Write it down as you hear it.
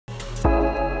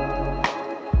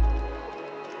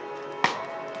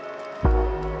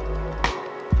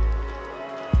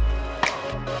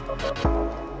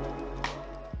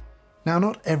Now,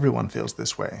 not everyone feels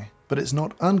this way, but it's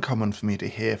not uncommon for me to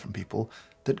hear from people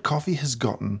that coffee has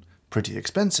gotten pretty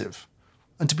expensive.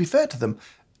 And to be fair to them,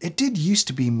 it did used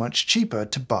to be much cheaper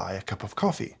to buy a cup of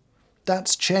coffee.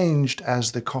 That's changed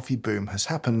as the coffee boom has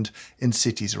happened in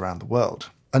cities around the world.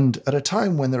 And at a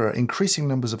time when there are increasing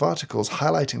numbers of articles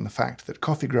highlighting the fact that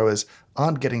coffee growers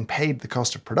aren't getting paid the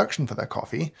cost of production for their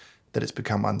coffee, that it's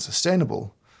become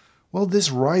unsustainable, well,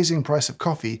 this rising price of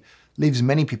coffee leaves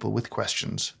many people with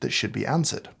questions that should be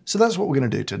answered. So that's what we're going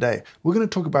to do today. We're going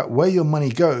to talk about where your money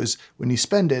goes when you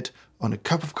spend it on a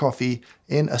cup of coffee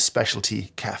in a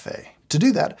specialty cafe. To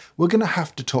do that, we're going to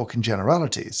have to talk in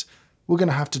generalities. We're going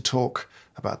to have to talk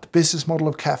about the business model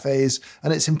of cafes,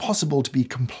 and it's impossible to be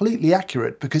completely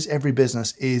accurate because every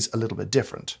business is a little bit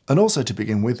different. And also, to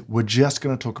begin with, we're just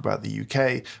going to talk about the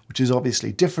UK, which is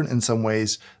obviously different in some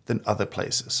ways than other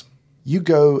places. You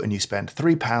go and you spend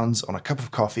 £3 on a cup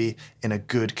of coffee in a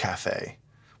good cafe.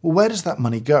 Well, where does that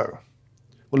money go?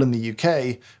 Well, in the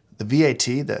UK, the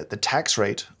VAT, the tax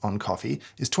rate on coffee,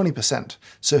 is 20%.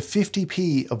 So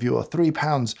 50p of your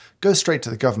 £3 goes straight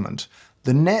to the government.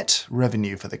 The net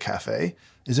revenue for the cafe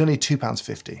is only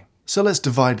 £2.50. So let's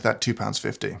divide that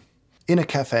 £2.50. In a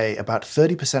cafe, about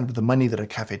 30% of the money that a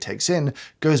cafe takes in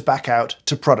goes back out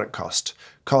to product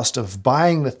cost of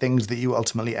buying the things that you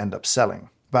ultimately end up selling.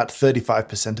 About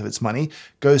 35% of its money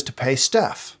goes to pay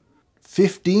staff.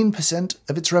 15%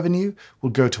 of its revenue will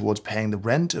go towards paying the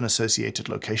rent and associated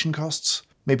location costs.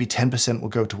 Maybe 10% will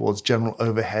go towards general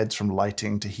overheads from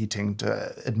lighting to heating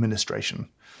to administration,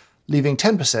 leaving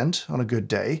 10% on a good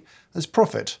day as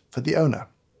profit for the owner.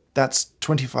 That's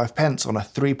 25 pence on a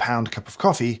 £3 cup of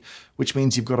coffee, which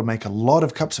means you've got to make a lot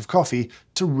of cups of coffee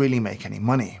to really make any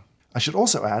money. I should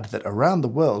also add that around the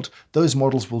world, those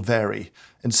models will vary.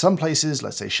 In some places,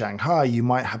 let's say Shanghai, you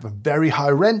might have a very high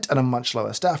rent and a much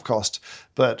lower staff cost,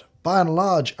 but by and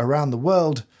large, around the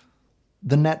world,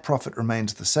 the net profit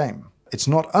remains the same. It's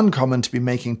not uncommon to be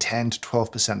making 10 to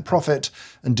 12% profit,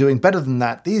 and doing better than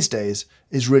that these days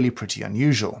is really pretty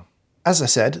unusual. As I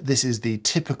said, this is the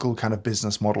typical kind of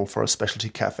business model for a specialty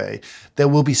cafe. There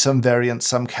will be some variants.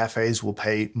 Some cafes will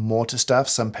pay more to staff,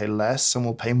 some pay less, some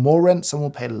will pay more rent, some will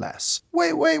pay less.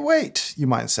 Wait, you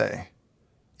might say.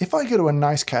 If I go to a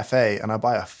nice cafe and I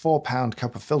buy a £4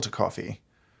 cup of filter coffee,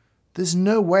 there's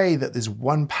no way that there's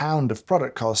 £1 of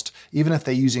product cost, even if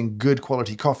they're using good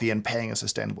quality coffee and paying a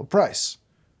sustainable price.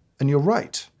 And you're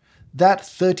right. That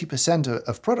 30%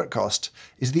 of product cost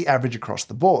is the average across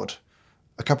the board.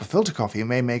 A cup of filter coffee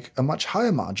may make a much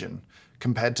higher margin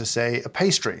compared to, say, a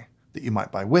pastry that you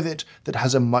might buy with it that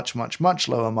has a much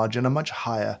lower margin, a much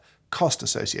higher cost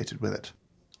associated with it.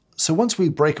 So once we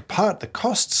break apart the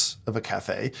costs of a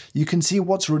cafe, you can see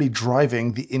what's really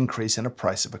driving the increase in a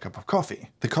price of a cup of coffee.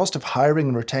 The cost of hiring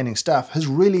and retaining staff has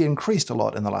really increased a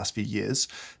lot in the last few years,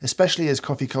 especially as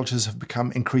coffee cultures have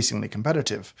become increasingly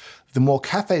competitive. The more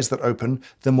cafes that open,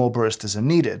 the more baristas are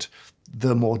needed,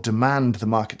 the more demand the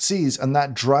market sees, and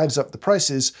that drives up the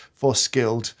prices for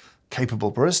skilled,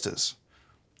 capable baristas.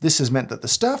 This has meant that the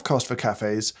staff cost for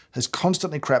cafes has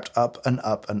constantly crept up and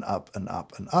up and up and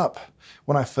up and up.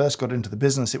 When I first got into the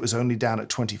business, it was only down at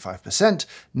 25%.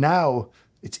 Now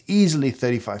it's easily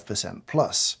 35%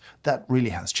 plus. That really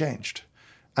has changed.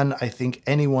 And I think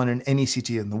anyone in any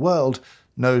city in the world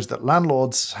knows that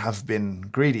landlords have been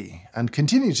greedy and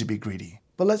continue to be greedy.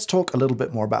 But let's talk a little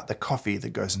bit more about the coffee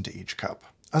that goes into each cup.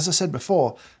 As I said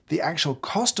before, the actual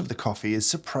cost of the coffee is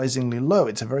surprisingly low.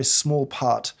 It's a very small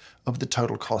part of the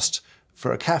total cost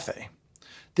for a cafe.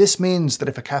 This means that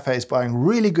if a cafe is buying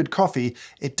really good coffee,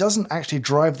 it doesn't actually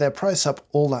drive their price up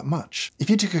all that much. If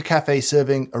you took a cafe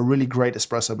serving a really great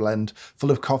espresso blend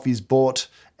full of coffees bought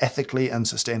ethically and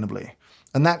sustainably,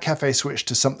 and that cafe switched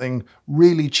to something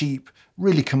really cheap,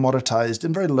 really commoditized,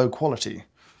 and very low quality,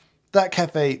 that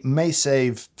cafe may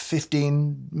save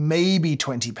 15, maybe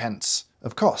 20 pence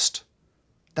of cost.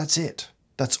 That's it.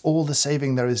 That's all the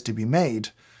saving there is to be made.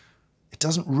 It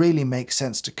doesn't really make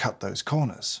sense to cut those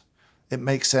corners. It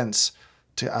makes sense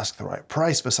to ask the right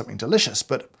price for something delicious,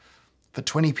 but for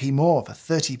 20p more, for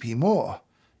 30p more,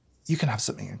 you can have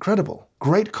something incredible.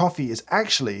 Great coffee is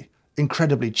actually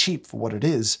incredibly cheap for what it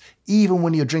is, even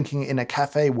when you're drinking it in a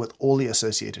cafe with all the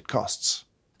associated costs.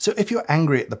 So if you're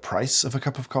angry at the price of a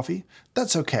cup of coffee,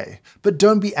 that's okay, but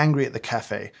don't be angry at the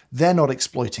cafe. They're not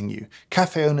exploiting you.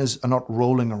 Cafe owners are not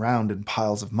rolling around in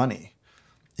piles of money.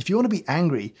 If you want to be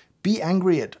angry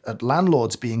at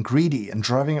landlords being greedy and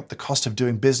driving up the cost of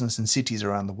doing business in cities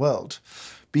around the world.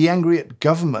 Be angry at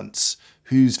governments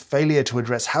whose failure to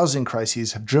address housing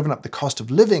crises have driven up the cost of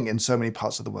living in so many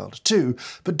parts of the world too,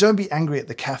 but don't be angry at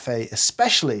the cafe,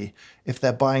 especially if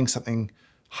they're buying something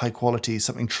high quality,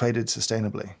 something traded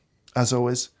sustainably? As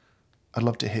always, I'd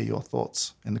love to hear your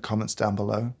thoughts in the comments down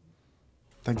below.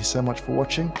 Thank you so much for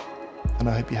watching, and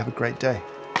I hope you have a great day.